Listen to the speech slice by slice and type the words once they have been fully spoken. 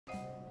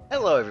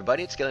Hello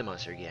everybody, it's Skelly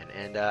Monster again,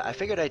 and I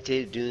figured I'd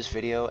do this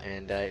video,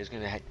 and it was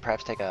going to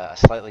perhaps take a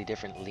slightly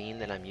different lean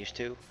than I'm used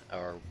to,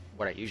 or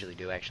what I usually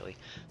do actually.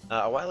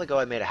 A while ago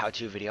I made a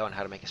how-to video on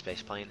how to make a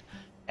space plane,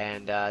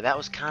 and that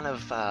was kind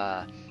of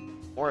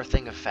more a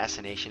thing of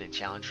fascination and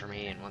challenge for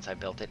me, and once I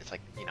built it, it's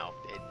like,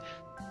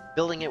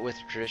 building it with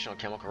traditional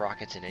chemical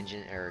rockets and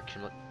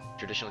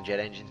traditional jet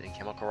engines and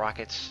chemical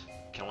rockets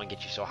can only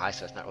get you so high,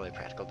 so it's not really a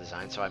practical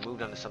design, so I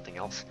moved on to something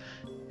else.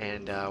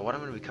 And what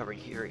I'm going to be covering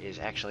here is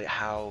actually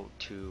how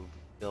to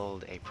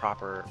build a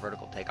proper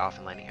vertical takeoff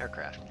and landing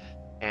aircraft.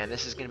 And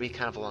this is going to be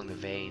kind of along the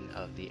vein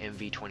of the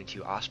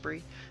MV-22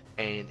 Osprey,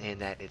 and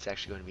that it's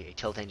actually going to be a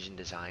tilt engine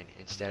design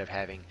instead of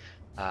having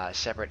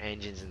separate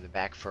engines in the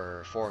back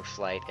for forward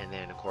flight, and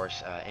then of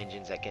course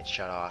engines that get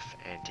shut off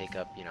and take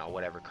up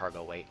whatever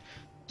cargo weight.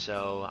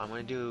 So I'm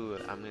going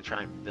to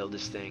try and build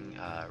this thing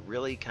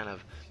really kind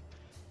of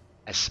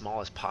as small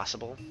as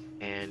possible,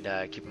 and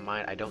keep in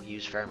mind I don't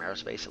use Ferrum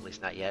Aerospace, at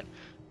least not yet,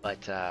 but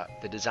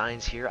the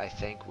designs here I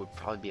think would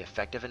probably be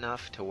effective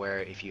enough to where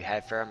if you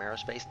had Ferrum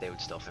Aerospace they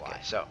would still fly. Okay,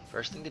 so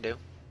first thing to do,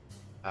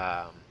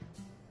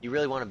 you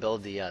really want to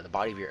build the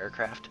body of your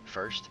aircraft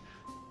first,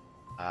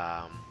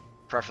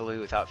 preferably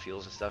without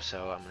fuels and stuff,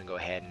 so I'm going to go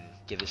ahead and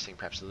give this thing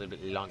perhaps a little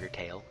bit longer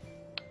tail.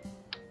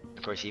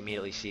 Of course you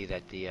immediately see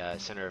that the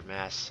center of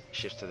mass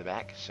shifts to the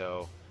back,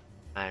 so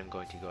I'm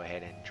going to go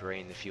ahead and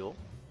drain the fuel.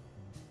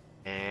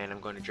 And I'm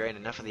going to drain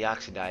enough of the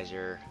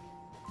oxidizer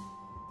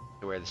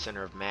to where the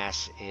center of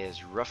mass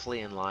is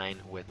roughly in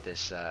line with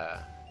this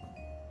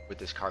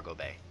cargo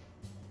bay.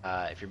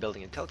 If you're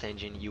building a tilt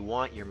engine, you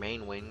want your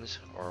main wings,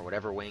 or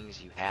whatever wings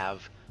you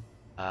have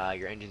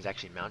your engines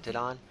actually mounted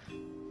on,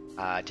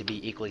 to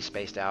be equally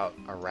spaced out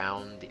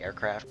around the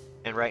aircraft.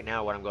 And right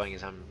now what I'm going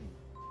is I'm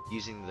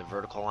using the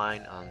vertical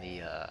line on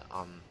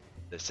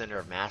the center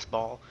of mass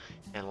ball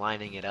and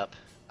lining it up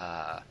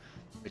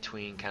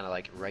between kind of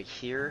like right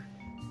here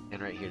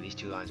and right here, these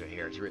two lines right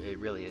here. It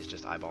really is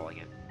just eyeballing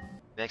it.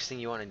 Next thing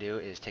you want to do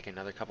is take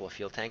another couple of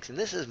fuel tanks, and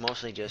this is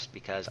mostly just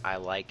because I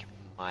like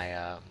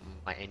my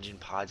my engine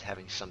pods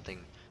having something.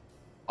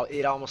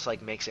 It almost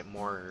like makes it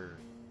more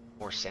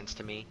sense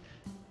to me,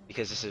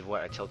 because this is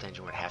what a tilt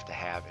engine would have to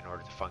have in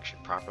order to function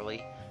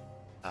properly.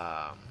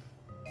 And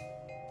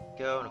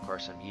of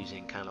course I'm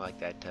using kind of like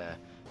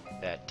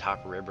that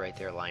top rib right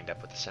there lined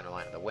up with the center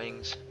line of the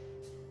wings.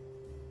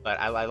 But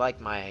I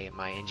like my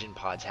engine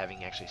pods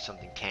having actually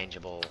something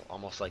tangible,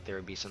 almost like there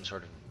would be some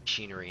sort of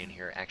machinery in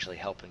here actually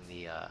helping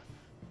the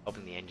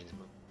engines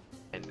move.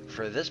 And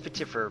for this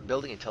particular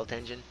building a tilt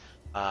engine,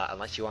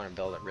 unless you want to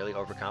build a really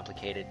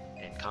overcomplicated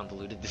and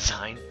convoluted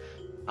design,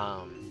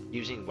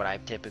 using what I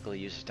typically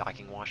use is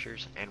docking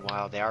washers. And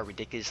while they are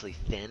ridiculously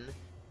thin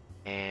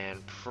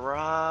and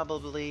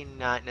probably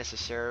not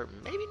necessary,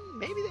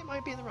 maybe they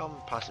might be in the realm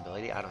of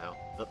possibility. I don't know.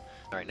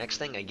 Alright, next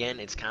thing, again,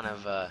 it's kind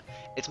of,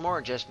 it's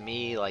more just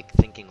me, like,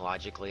 thinking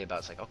logically about,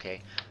 it's like,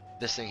 okay,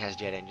 this thing has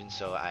jet engines,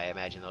 so I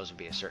imagine those would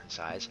be a certain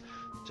size.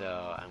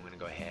 So I'm going to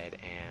go ahead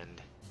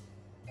and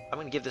I'm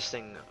going to give this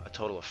thing a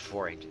total of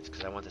 4 engines,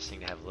 because I want this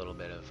thing to have a little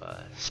bit of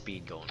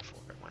speed going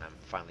for it when I'm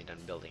finally done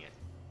building it.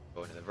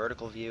 Go into the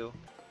vertical view.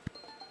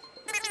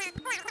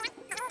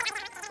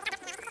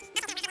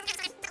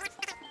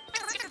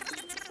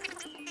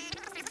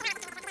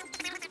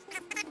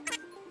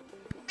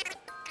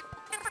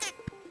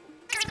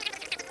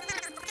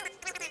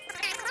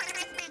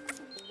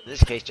 In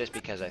this case, just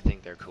because I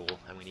think they're cool,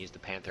 I'm going to use the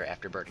Panther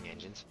afterburning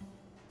engines,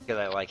 because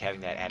I like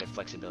having that added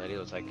flexibility.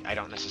 It's like I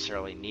don't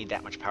necessarily need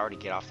that much power to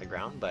get off the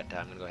ground, but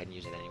I'm going to go ahead and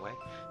use it anyway.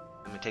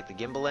 I'm going to take the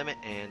gimbal limit,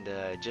 and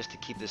just to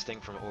keep this thing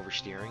from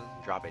oversteering,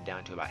 drop it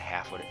down to about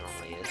half what it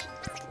normally is.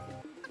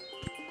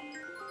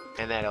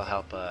 And that'll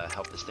help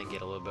this thing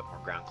get a little bit more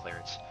ground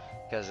clearance.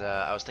 Because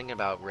I was thinking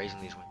about raising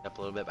these wings up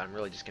a little bit, but I'm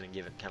really just going to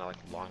give it kind of like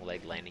long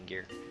leg landing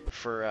gear.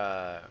 For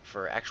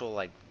actual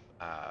like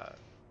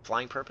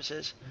flying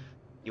purposes,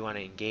 you want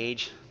to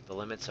engage the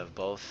limits of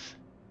both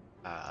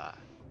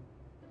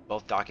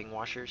docking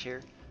washers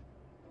here.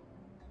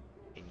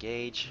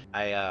 Engage.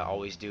 I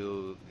always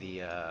do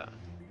the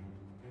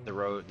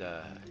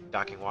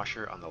docking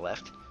washer on the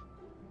left.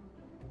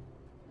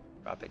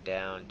 Drop it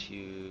down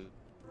to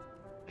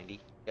 90.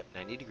 Yep,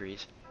 90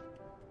 degrees.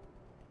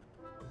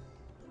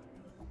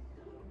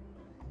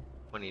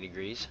 20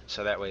 degrees,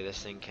 so that way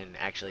this thing can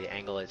actually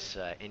angle its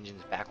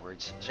engines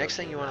backwards. So next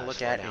thing you want to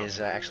look at is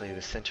actually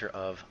the center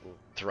of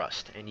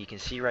thrust, and you can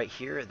see right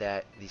here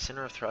that the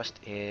center of thrust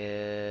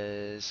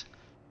is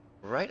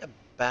right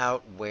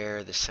about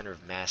where the center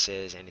of mass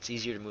is, and it's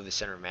easier to move the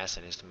center of mass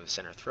than it is to move the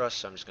center of thrust,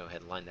 so I'm just going to go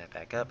ahead and line that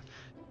back up.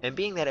 And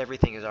being that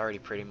everything is already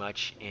pretty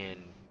much in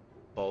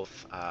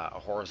both a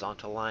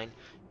horizontal line,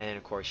 and then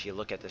of course you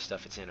look at this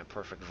stuff, it's in a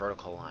perfect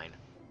vertical line,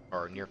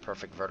 or near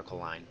perfect vertical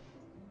line.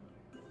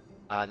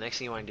 Next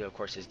thing you want to do, of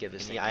course, is give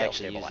this thing. I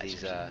actually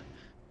use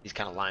these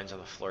kind of lines on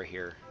the floor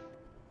here,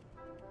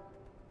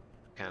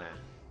 kind of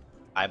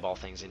eyeball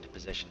things into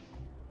position,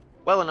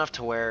 well enough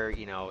to where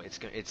it's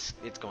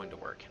going to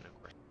work. And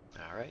of course,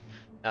 all right.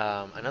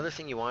 Another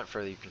thing you want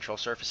for the control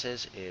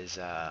surfaces is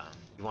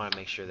you want to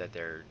make sure that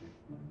they're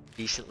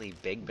decently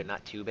big, but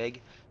not too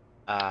big.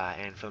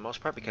 And for the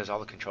most part, because all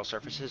the control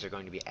surfaces are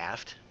going to be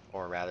aft,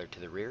 or rather to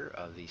the rear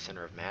of the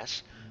center of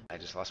mass. I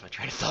just lost my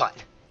train of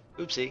thought.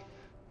 Oopsie.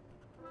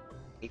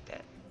 Hate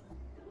that.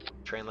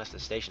 Train left the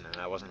station and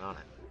I wasn't on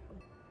it.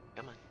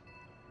 Come on.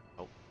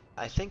 Oh.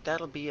 I think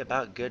that'll be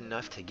about good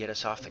enough to get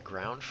us off the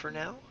ground for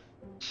now.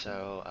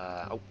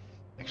 So,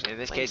 actually in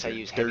this case I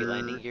use heavy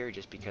landing gear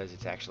just because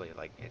it's actually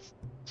like, it's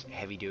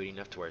heavy duty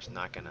enough to where it's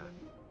not gonna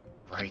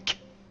break.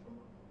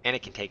 And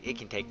it can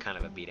take kind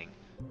of a beating.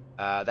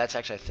 That's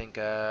actually, I think,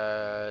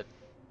 the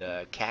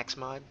CAX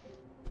mod.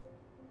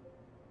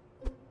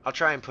 I'll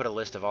try and put a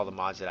list of all the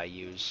mods that I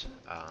use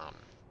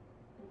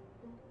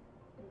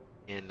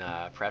in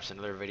perhaps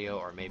another video,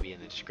 or maybe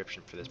in the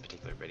description for this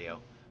particular video.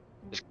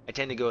 I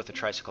tend to go with the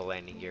tricycle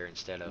landing gear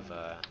instead of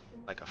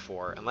like a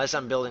 4. Unless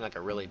I'm building like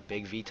a really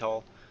big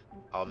VTOL,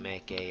 I'll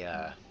make it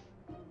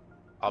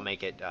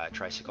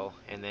tricycle.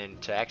 And then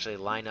to actually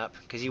line up,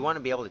 because you want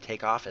to be able to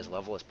take off as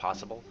level as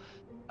possible.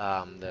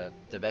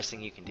 The best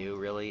thing you can do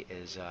really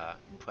is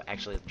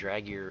actually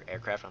drag your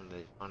aircraft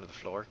onto the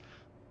floor,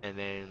 and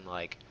then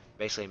like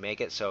basically make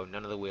it so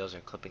none of the wheels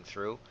are clipping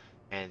through,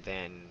 and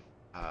then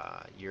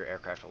your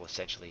aircraft will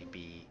essentially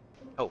be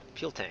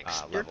fuel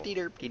tanks level.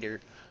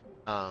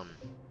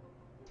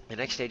 The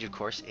next stage, of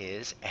course,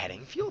 is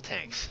adding fuel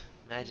tanks.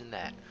 Imagine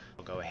that.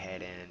 We'll go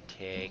ahead and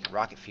take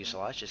rocket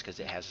fuselage just because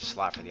it has a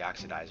slot for the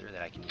oxidizer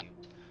that I can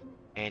use,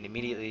 and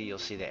immediately you'll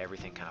see that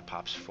everything kind of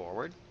pops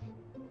forward.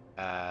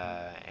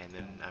 And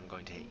then I'm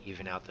going to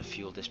even out the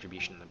fuel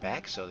distribution in the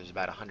back, so there's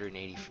about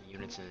 180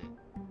 units in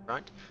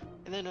front,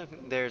 and then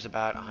there's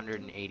about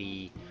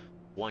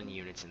 181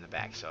 units in the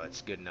back, so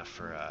it's good enough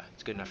for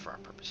our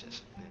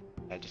purposes.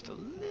 Add just a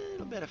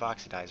little bit of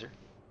oxidizer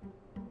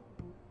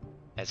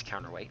as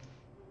counterweight.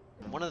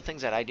 One of the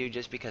things that I do,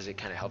 just because it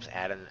kind of helps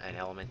add an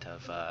element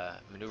of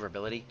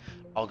maneuverability,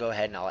 I'll go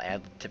ahead and I'll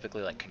add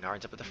typically like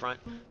canards up at the front.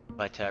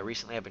 But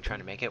recently I've been trying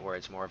to make it where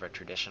it's more of a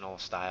traditional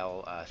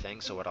style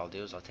thing. So what I'll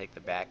do is I'll take the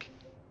back.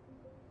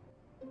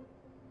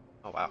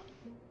 Oh wow!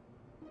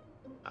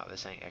 Wow,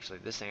 this thing actually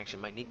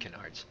might need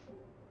canards.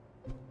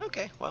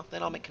 Okay, well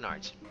then I'll make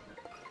canards.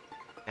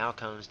 Now it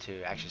comes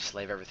to actually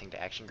slave everything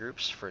to action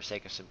groups. For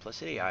sake of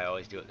simplicity, I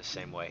always do it the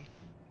same way.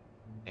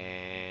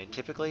 And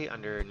typically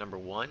under number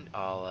 1,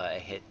 I'll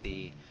hit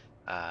the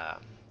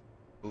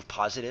move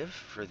positive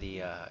for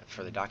the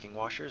docking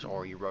washers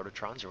or your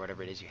rototrons or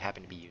whatever it is you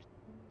happen to be using.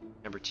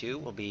 Number 2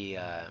 will be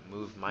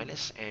move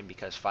minus, and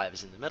because 5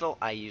 is in the middle,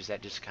 I use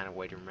that just kind of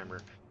way to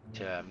remember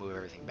to move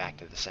everything back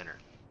to the center.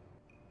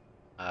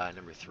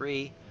 Number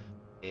 3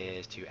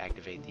 is to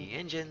activate the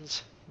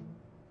engines.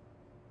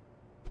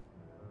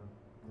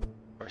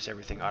 Of course,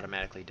 everything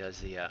automatically does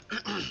the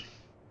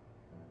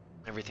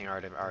everything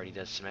already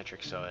does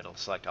symmetric, so it'll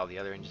select all the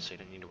other engines, so you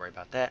don't need to worry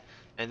about that.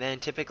 And then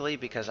typically,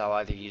 because I'll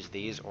either use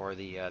these or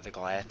the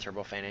Goliath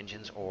turbofan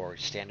engines or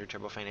standard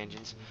turbofan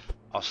engines,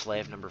 I'll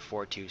slave number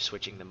 4 to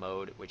switching the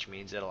mode, which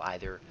means it'll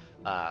either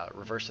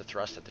reverse the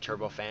thrust at the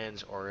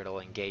turbofans or it'll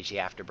engage the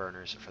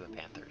afterburners for the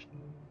Panthers.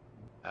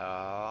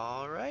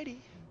 Alrighty,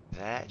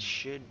 that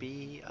should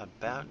be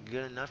about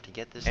good enough to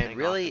get this thing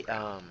off the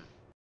ground.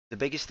 The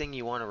biggest thing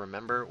you want to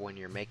remember when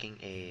you're making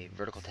a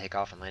vertical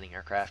takeoff and landing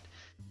aircraft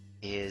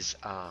is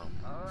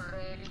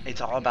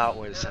it's all about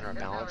where the center of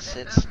balance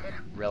sits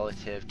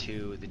relative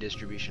to the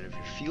distribution of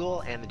your fuel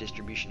and the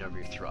distribution of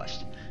your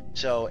thrust.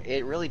 So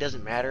it really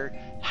doesn't matter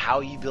how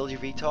you build your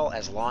VTOL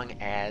as long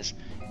as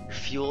your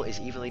fuel is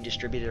evenly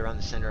distributed around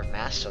the center of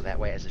mass, so that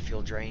way as the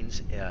fuel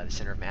drains, the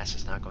center of mass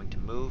is not going to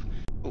move.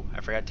 Ooh,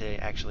 I forgot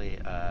to actually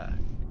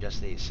adjust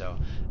these. So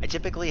I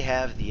typically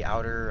have the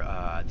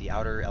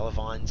outer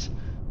elevons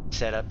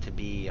set up to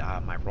be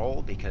my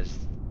roll, because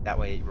that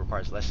way it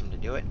requires less of them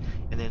to do it,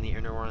 and then the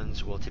inner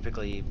ones will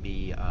typically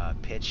be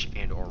pitch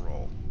and or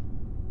roll.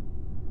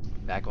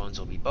 Back ones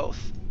will be both,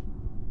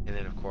 and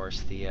then of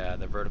course the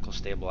vertical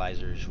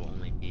stabilizers will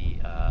only be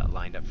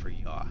lined up for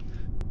yaw.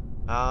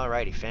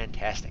 Alrighty,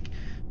 fantastic.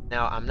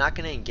 Now I'm not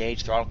going to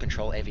engage throttle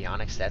control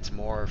avionics. That's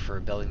more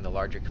for building the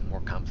larger, more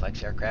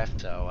complex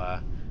aircraft.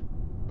 So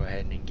go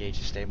ahead and engage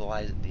the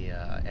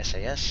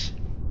SAS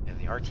and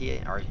the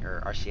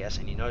RCS,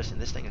 and you notice in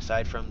this thing,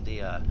 aside from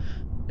the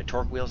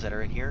torque wheels that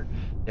are in here,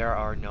 there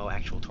are no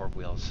actual torque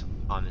wheels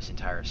on this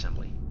entire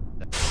assembly.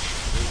 So,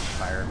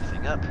 fire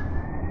everything up.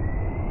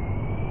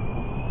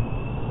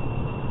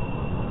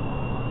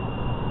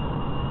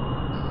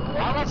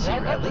 You can see,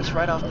 at least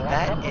right off the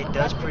bat, it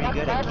does pretty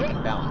good at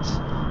keeping balance.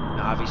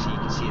 Now obviously you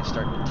can see it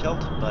starting to tilt,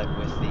 but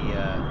with the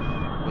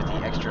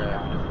extra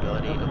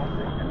maneuverability,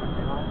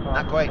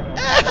 not quite.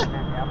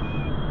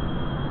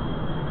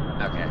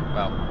 Okay,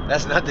 well,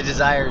 that's not the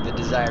desired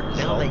result.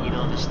 Now that you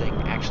know this thing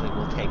actually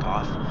will take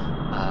off,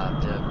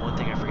 the one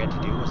thing I forgot to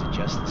do was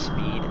adjust the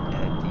speed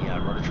that the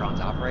rototrons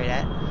operate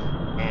at.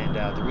 And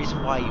the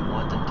reason why you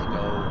want them to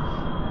go,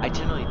 I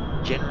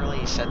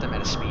generally set them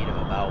at a speed of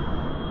about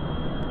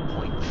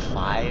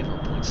 0.5 or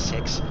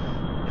 0.6.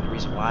 And the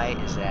reason why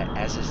is that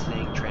as this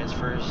thing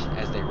transfers,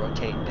 as they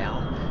rotate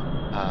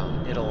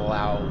down, it'll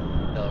allow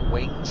the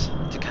wings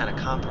to kind of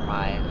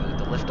compromise,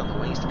 the lift on the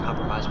wings to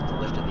compromise with the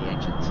lift of the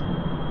engines.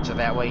 So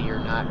that way you're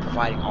not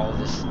providing all of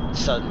this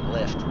sudden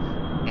lift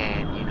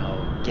and, you know,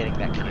 getting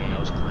that kind of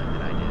nose climb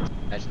that I did.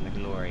 Imagine the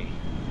glory.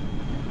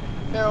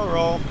 Barrel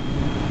roll.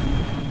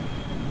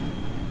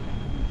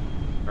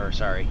 Or,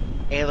 sorry,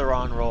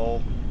 aileron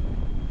roll.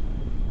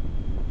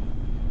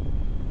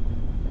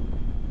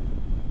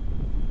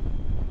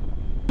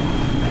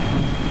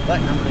 But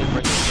I'm going to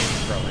bring this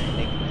in for a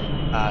landing.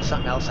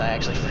 Something else I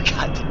actually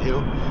forgot to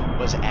do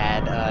was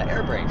add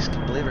air brakes.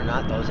 Believe it or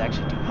not, those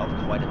actually do help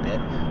quite a bit.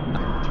 I'm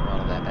going to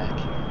throttle that back.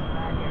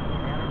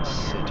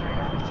 Center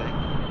everything.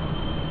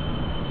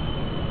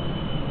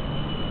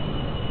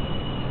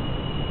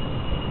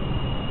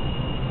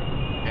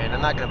 And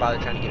I'm not going to bother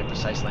trying to get a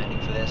precise landing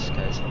for this,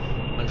 because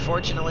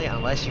unfortunately,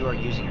 unless you are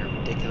using a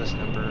ridiculous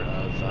number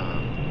of,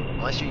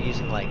 unless you're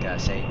using like,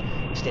 say,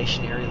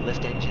 stationary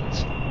lift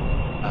engines,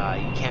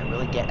 you can't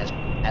really get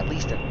at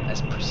least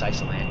as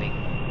precise a landing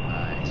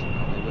as you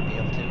normally would be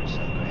able to. So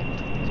go ahead and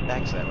take these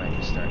back so that way I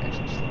can start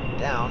actually slowing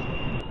down.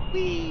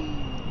 Whee!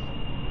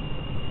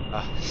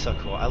 Oh, so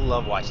cool. I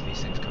love watching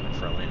these things come in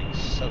for a landing.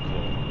 So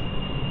cool.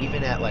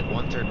 Even at like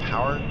 1/3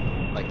 power,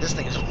 like this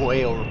thing is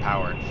way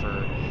overpowered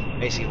for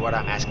basically what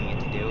I'm asking it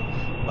to do.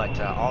 But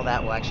all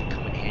that will actually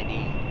come in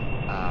handy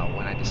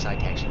when I decide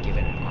to actually give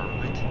it an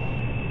armament.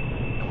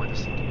 I don't want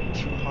this thing to be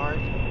too hard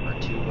or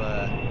too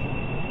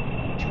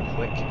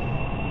quick.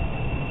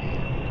 And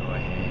go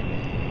ahead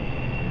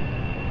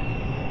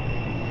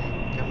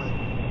and come on,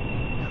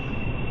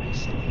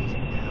 nice and easy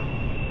now.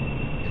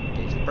 And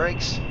engage the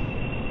brakes.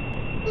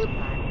 Boop.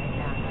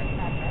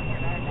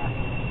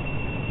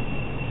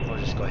 We'll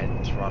just go ahead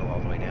and throttle all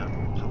the way down.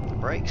 Pump the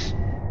brakes.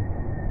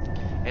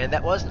 And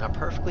that wasn't a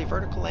perfectly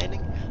vertical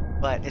landing,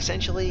 but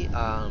essentially,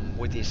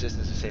 with the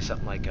assistance of say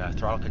something like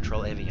throttle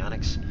control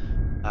avionics,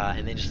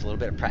 and then just a little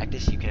bit of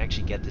practice, you can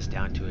actually get this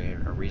down to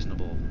a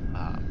reasonable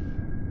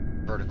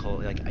vertical.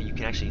 Like you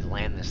can actually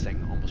land this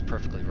thing almost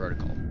perfectly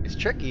vertical. It's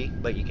tricky,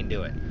 but you can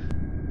do it.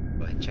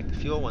 Go ahead and check the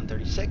fuel.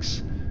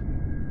 136.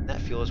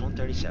 That fuel is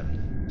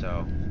 137.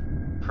 So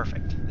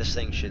perfect. This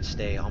thing should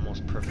stay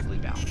almost perfectly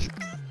balanced.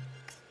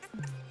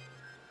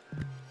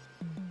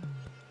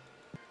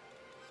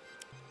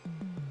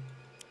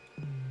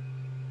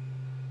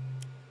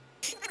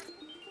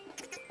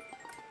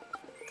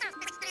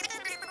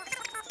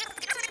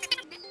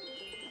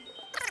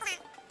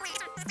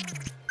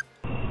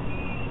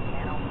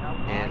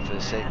 And for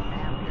the sake,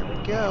 here we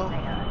go.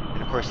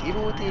 And of course,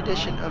 even with the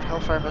addition of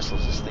Hellfire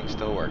missiles, this thing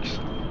still works.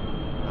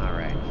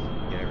 Alright,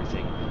 get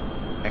everything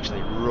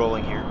actually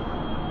rolling here.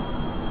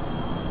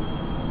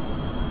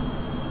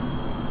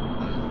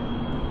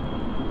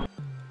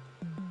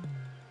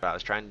 What I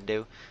was trying to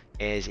do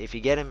is if you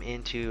get them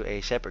into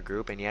a separate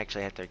group, and you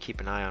actually have to keep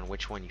an eye on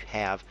which one you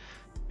have,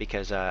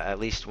 because at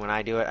least when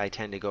I do it, I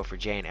tend to go for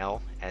J and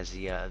L as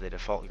the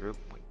default group.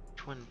 Wait,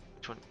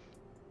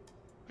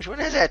 which one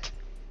is it?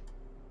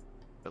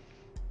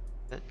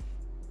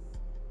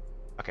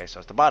 Okay, so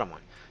it's the bottom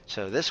one.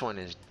 So this one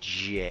is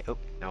J. Oh,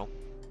 no.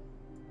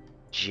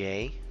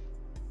 J.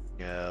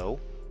 No.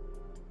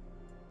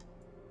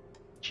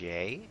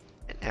 J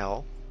and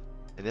L.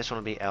 And this one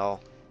will be L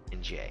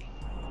and J.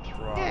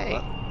 Yay.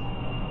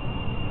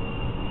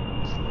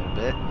 Just a little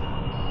bit.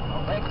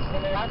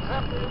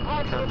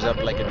 Comes up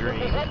like a dream.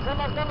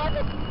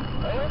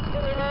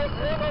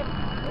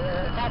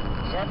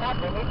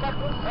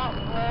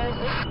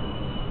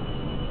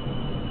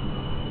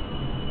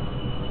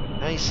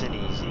 Nice and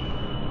easy.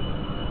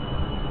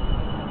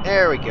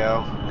 There we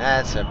go.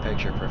 That's a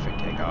picture perfect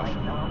takeoff.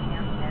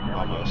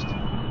 Almost.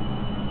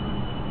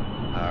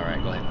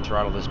 Alright, go ahead and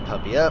throttle this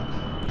puppy up.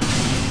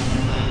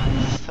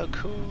 So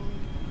cool.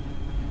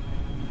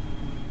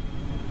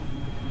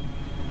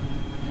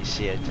 You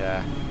see it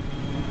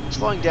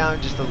slowing down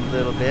just a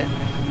little bit.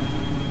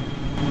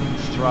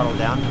 Throttle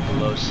down to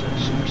below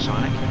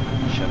supersonic.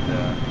 Shut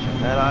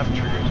that off.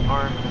 Triggers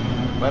arm.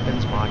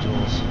 Weapons,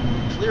 modules.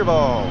 Clear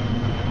ball.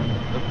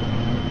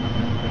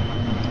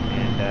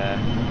 And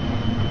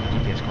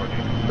GPS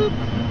coordinator. Boop.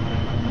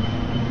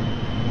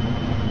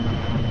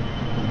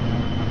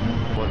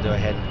 We'll go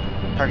ahead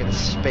and target the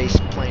space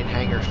plane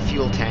hangar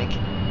fuel tank.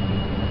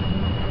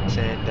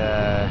 Send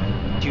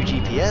 2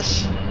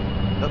 GPS.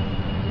 Oh,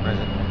 where is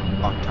it?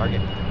 Lock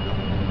target.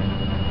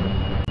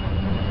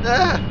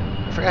 Ah!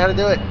 I forgot how to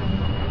do it.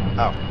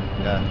 Oh,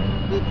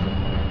 boop.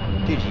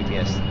 2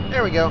 GPS.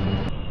 There we go.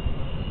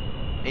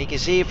 And you can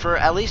see,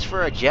 at least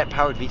for a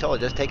jet-powered VTOL, it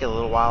does take a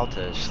little while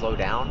to slow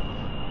down.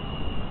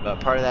 But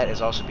part of that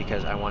is also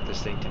because I want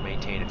this thing to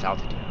maintain its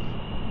altitude.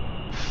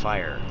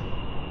 Fire.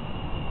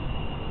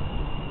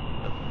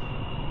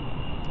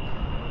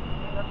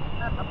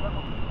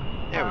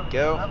 There we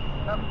go.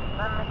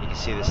 You can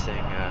see this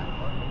thing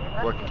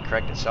working to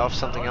correct itself.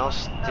 Something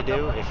else to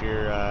do if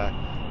you're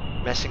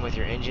messing with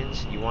your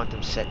engines, you want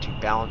them set to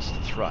balanced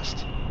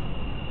thrust,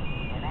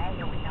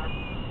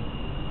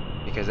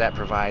 because that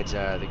provides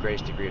the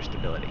greatest degree of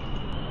stability.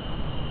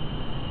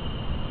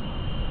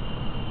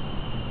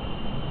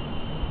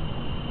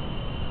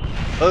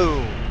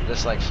 Boom!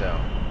 Just like so.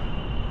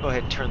 Go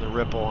ahead and turn the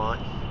ripple on.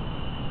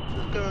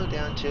 Let's go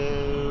down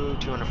to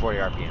 240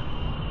 RPM.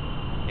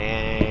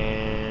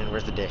 And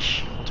where's the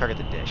dish? We'll target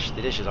the dish.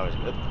 The dish is always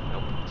good.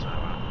 Nope, that's not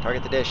what I want.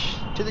 Target the dish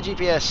to the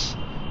GPS.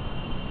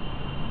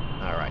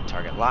 Alright,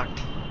 target locked.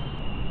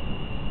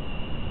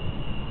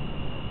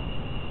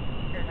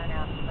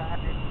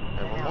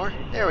 One more.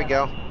 There we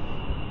go.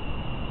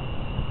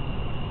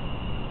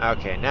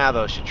 Okay, now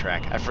those should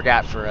track. I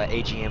forgot for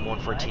AGM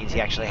 114s,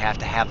 you actually have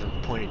to have them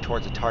pointed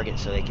towards the target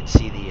so they can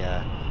see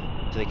the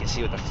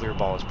what the FLIR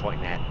ball is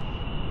pointing at.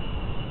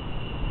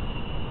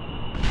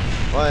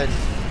 1,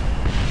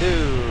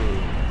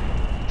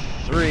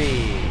 2,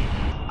 3.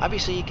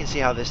 Obviously, you can see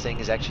how this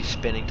thing is actually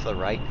spinning to the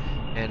right,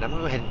 and I'm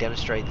gonna go ahead and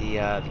demonstrate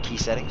the key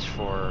settings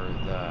for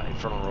the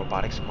Infernal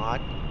Robotics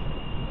mod.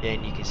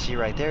 And you can see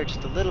right there,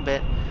 just a little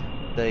bit,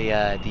 the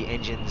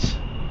engines.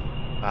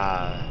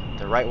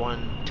 The right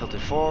one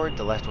tilted forward,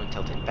 the left one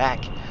tilted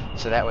back,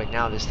 so that way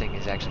now this thing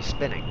is actually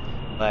spinning.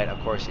 But of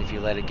course, if you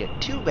let it get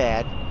too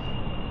bad,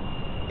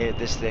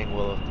 this thing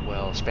will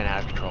spin out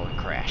of control and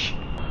crash.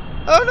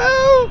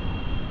 Oh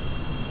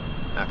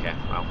no! Okay,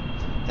 well,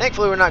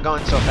 thankfully we're not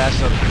going so fast,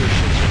 so the crew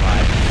should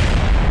survive.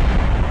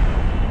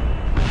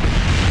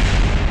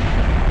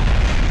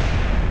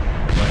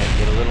 Go ahead and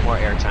get a little more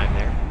airtime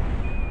there.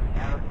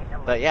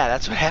 But yeah,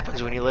 that's what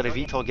happens when you let a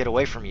VTOL get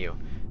away from you.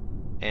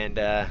 And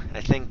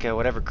I think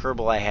whatever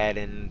Kerbal I had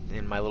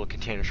in my little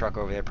container truck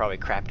over there probably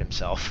crapped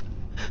himself.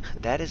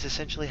 That is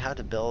essentially how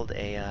to build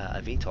a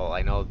VTOL.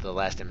 I know the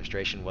last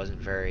demonstration wasn't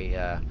very...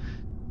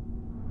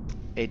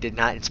 it did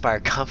not inspire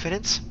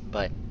confidence,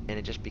 but and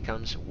it just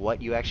becomes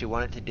what you actually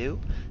want it to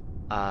do.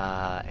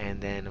 And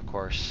then, of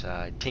course,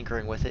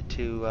 tinkering with it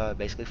to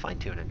basically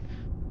fine-tune it.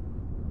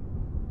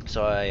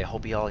 So I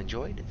hope you all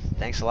enjoyed.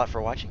 Thanks a lot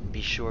for watching.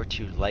 Be sure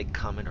to like,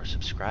 comment, or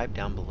subscribe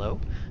down below.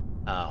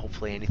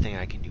 Hopefully anything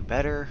I can do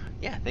better.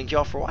 Yeah, thank you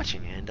all for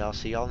watching, and I'll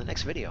see you all in the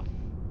next video.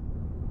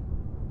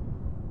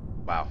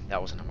 Wow, that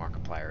wasn't a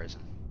Markiplierism.